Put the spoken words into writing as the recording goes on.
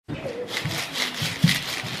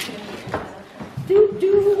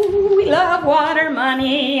of water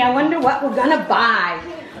money. I wonder what we're gonna buy.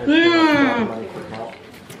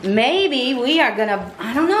 Maybe we are gonna,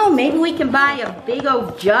 I don't know, maybe we can buy a big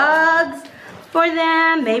old jugs for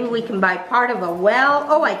them. Maybe we can buy part of a well.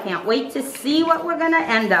 Oh, I can't wait to see what we're gonna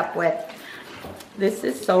end up with. This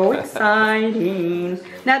is so exciting.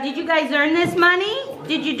 Now, did you guys earn this money?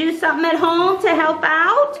 Did you do something at home to help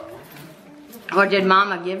out? Or did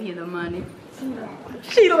Mama give you the money?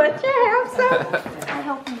 She let you have some? I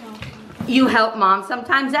help Mom. You help Mom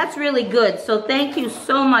sometimes? That's really good. So thank you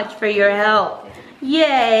so much for your help.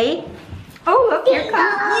 Yay. Oh, look, here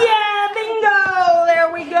comes. Yeah, bingo.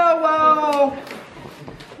 There we go. Whoa.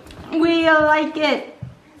 We like it.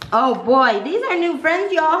 Oh, boy. These are new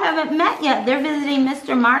friends you all haven't met yet. They're visiting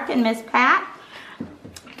Mr. Mark and Miss Pat.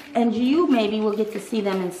 And you maybe will get to see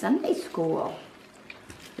them in Sunday school.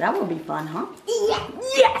 That will be fun, huh?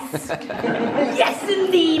 Yes! Yes,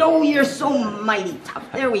 indeed. Oh, you're so mighty tough.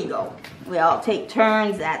 There we go. We all take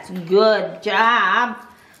turns. That's good job.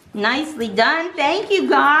 Nicely done. Thank you,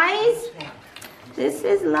 guys. This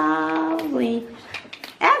is lovely.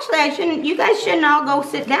 Actually, you guys shouldn't all go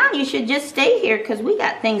sit down. You should just stay here because we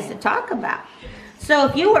got things to talk about. So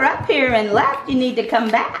if you were up here and left, you need to come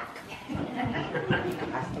back.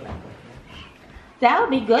 That would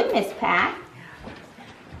be good, Miss Pat.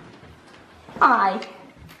 Hi.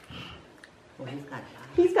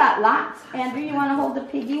 He's got lots. Andrew, you want to hold the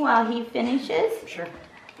piggy while he finishes? Sure.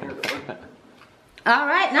 All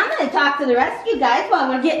right, and I'm going to talk to the rest of you guys while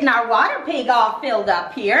we're getting our water pig all filled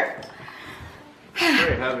up here.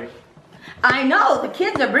 Very heavy. I know, the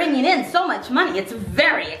kids are bringing in so much money. It's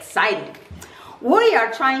very exciting. We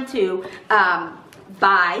are trying to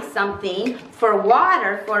buy something for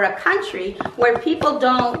water for a country where people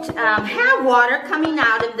don't have water coming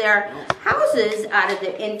out of their houses,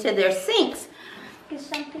 into their sinks. Because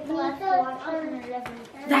some people have to wash in the river.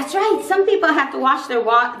 That's right. Some people have to wash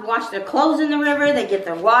their clothes in the river. They get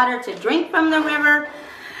their water to drink from the river.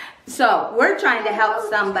 So we're trying to help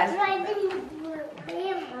somebody.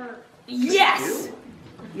 Yes,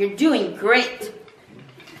 you're doing great.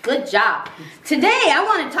 Good job. Today I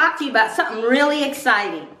want to talk to you about something really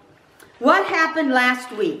exciting. What happened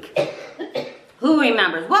last week? Who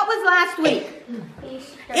remembers? What was last week?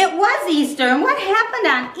 Easter. It was Easter. And what happened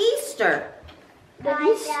on Easter? The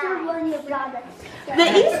Easter Bunny brought us stuff. The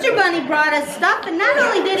Easter Bunny brought us stuff, and not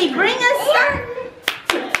only did he bring us stuff,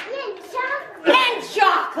 and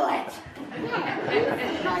chocolate.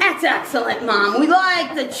 That's excellent, Mom. We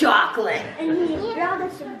like the chocolate. And he brought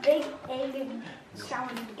us some big egg and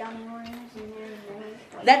sour gummy worms and everything.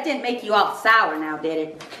 That didn't make you all sour now, did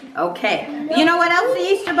it? Okay. You know what else the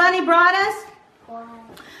Easter Bunny brought us? Wow.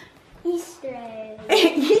 Easter eggs.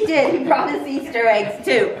 He did. He brought us Easter eggs,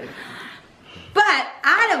 too. But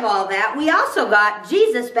out of all that, we also got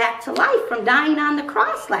Jesus back to life from dying on the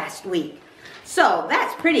cross last week. So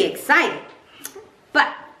that's pretty exciting.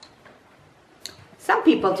 But some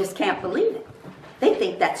people just can't believe it. They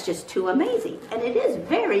think that's just too amazing. And it is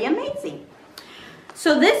very amazing.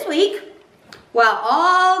 So this week, while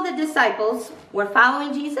all the disciples were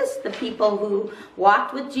following Jesus, the people who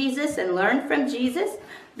walked with Jesus and learned from Jesus,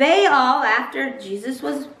 they all, after Jesus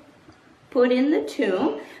was put in the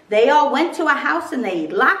tomb, they all went to a house and they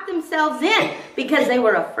locked themselves in because they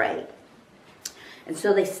were afraid. And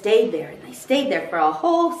so they stayed there, and they stayed there for a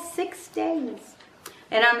whole 6 days.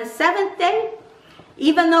 And on the 7th day,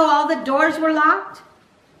 even though all the doors were locked,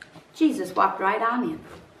 Jesus walked right on in.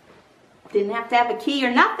 Didn't have to have a key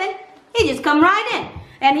or nothing. He just come right in.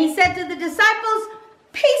 And he said to the disciples,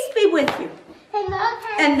 "Peace be with you."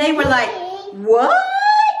 And they were like, "What?"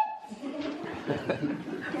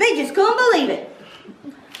 They just couldn't believe it.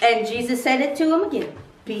 And Jesus said it to them again,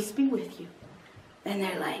 "Peace be with you." And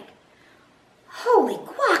they're like, "Holy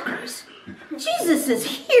quackers, Jesus is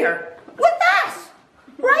here with us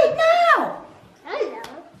right now."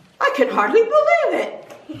 I can hardly believe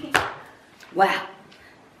it. Well,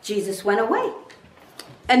 Jesus went away.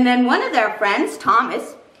 And then one of their friends,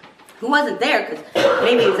 Thomas, who wasn't there because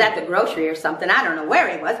maybe he was at the grocery or something. I don't know where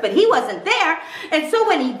he was, but he wasn't there. And so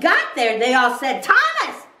when he got there, they all said,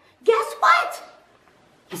 "Thomas, guess what?"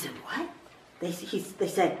 He said, "What?" They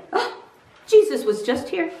said, "Oh, Jesus was just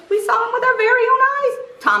here. We saw him with our very own eyes."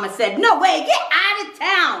 Thomas said, "No way, get out of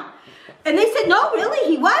town." And they said, "No, really,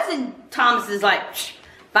 he was." And Thomas is like,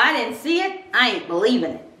 "If I didn't see it, I ain't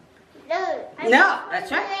believing it." No,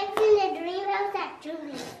 that's right. I've seen the dream house at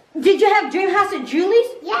Julie's. Did you have Dream House at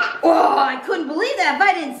Julie's? Yeah. Oh, I couldn't believe that if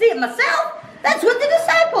I didn't see it myself. That's what the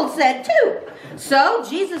disciples said too. So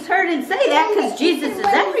Jesus heard him say that because Jesus is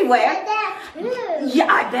everywhere.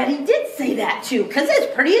 Yeah, I bet he did say that too because it's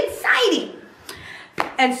pretty exciting.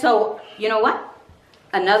 And so you know what?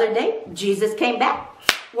 Another day, Jesus came back,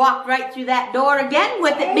 walked right through that door again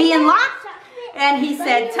with it being locked. And he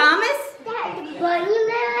said, Thomas, Bunny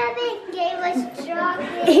Rabbit gave us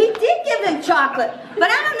chocolate. he did give him chocolate. But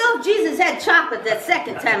I don't know if Jesus had chocolate that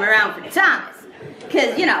second time around for Thomas.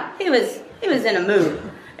 Because, you know, he was in a mood.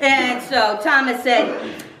 And so Thomas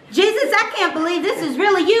said, Jesus, I can't believe this is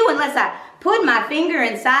really you unless I put my finger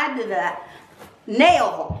inside the nail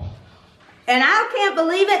hole. And I can't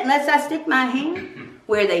believe it unless I stick my hand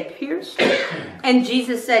where they pierced. And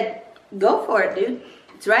Jesus said, go for it, dude.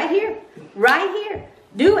 It's right here. Right here.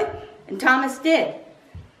 Do it. And Thomas did.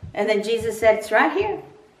 And then Jesus said, it's right here.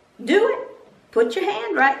 Do it. Put your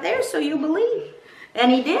hand right there so you believe.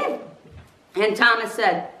 And he did. And Thomas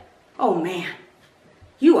said, oh man,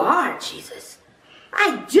 you are Jesus.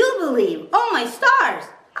 I do believe. Oh my stars.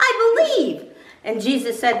 I believe. And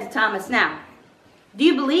Jesus said to Thomas, now, do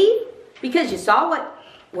you believe? Because you saw what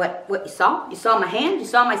you saw? You saw my hand? You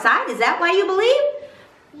saw my side? Is that why you believe?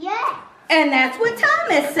 Yeah. And that's what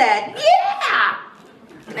Thomas said. Yeah.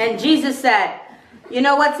 And Jesus said, you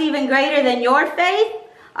know what's even greater than your faith?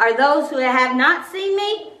 Are those who have not seen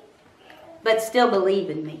me, but still believe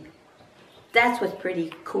in me. That's what's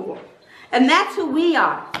pretty cool. And that's who we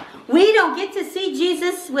are. We don't get to see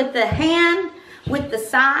Jesus with the hand, with the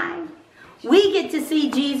side. We get to see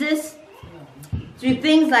Jesus through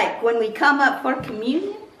things like when we come up for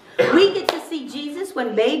communion. We get to see Jesus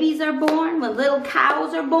when babies are born, when little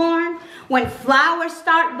cows are born, when flowers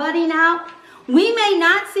start budding out. We may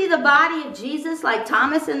not see the body of Jesus like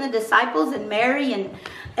Thomas and the disciples and Mary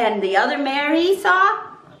and the other Mary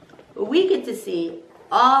saw, but we get to see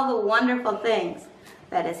all the wonderful things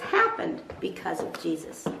that has happened because of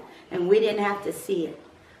Jesus. And we didn't have to see it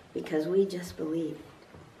because we just believed.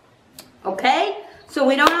 Okay? So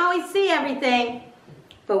we don't always see everything,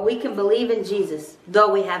 but we can believe in Jesus,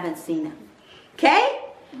 though we haven't seen him. Okay?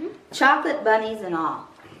 Chocolate bunnies and all.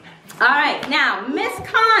 All right, now Miss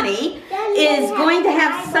Connie is going to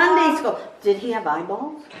have Sunday school. Did he have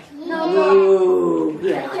eyeballs? No. Ooh,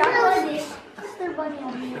 yeah.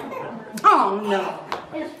 Oh, no.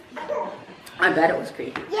 I bet it was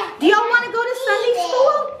creepy. Yeah. Do y'all want to go to Sunday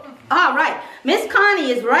school? All right. Miss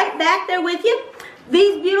Connie is right back there with you.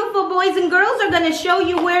 These beautiful boys and girls are going to show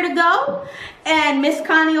you where to go. And Miss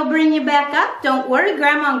Connie will bring you back up. Don't worry,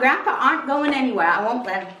 Grandma and Grandpa aren't going anywhere. I won't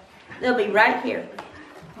let them. They'll be right here.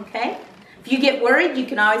 Okay? If you get worried, you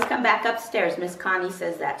can always come back upstairs. Miss Connie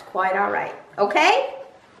says that's quite all right. Okay?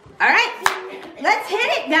 All right. Let's hit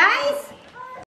it, guys.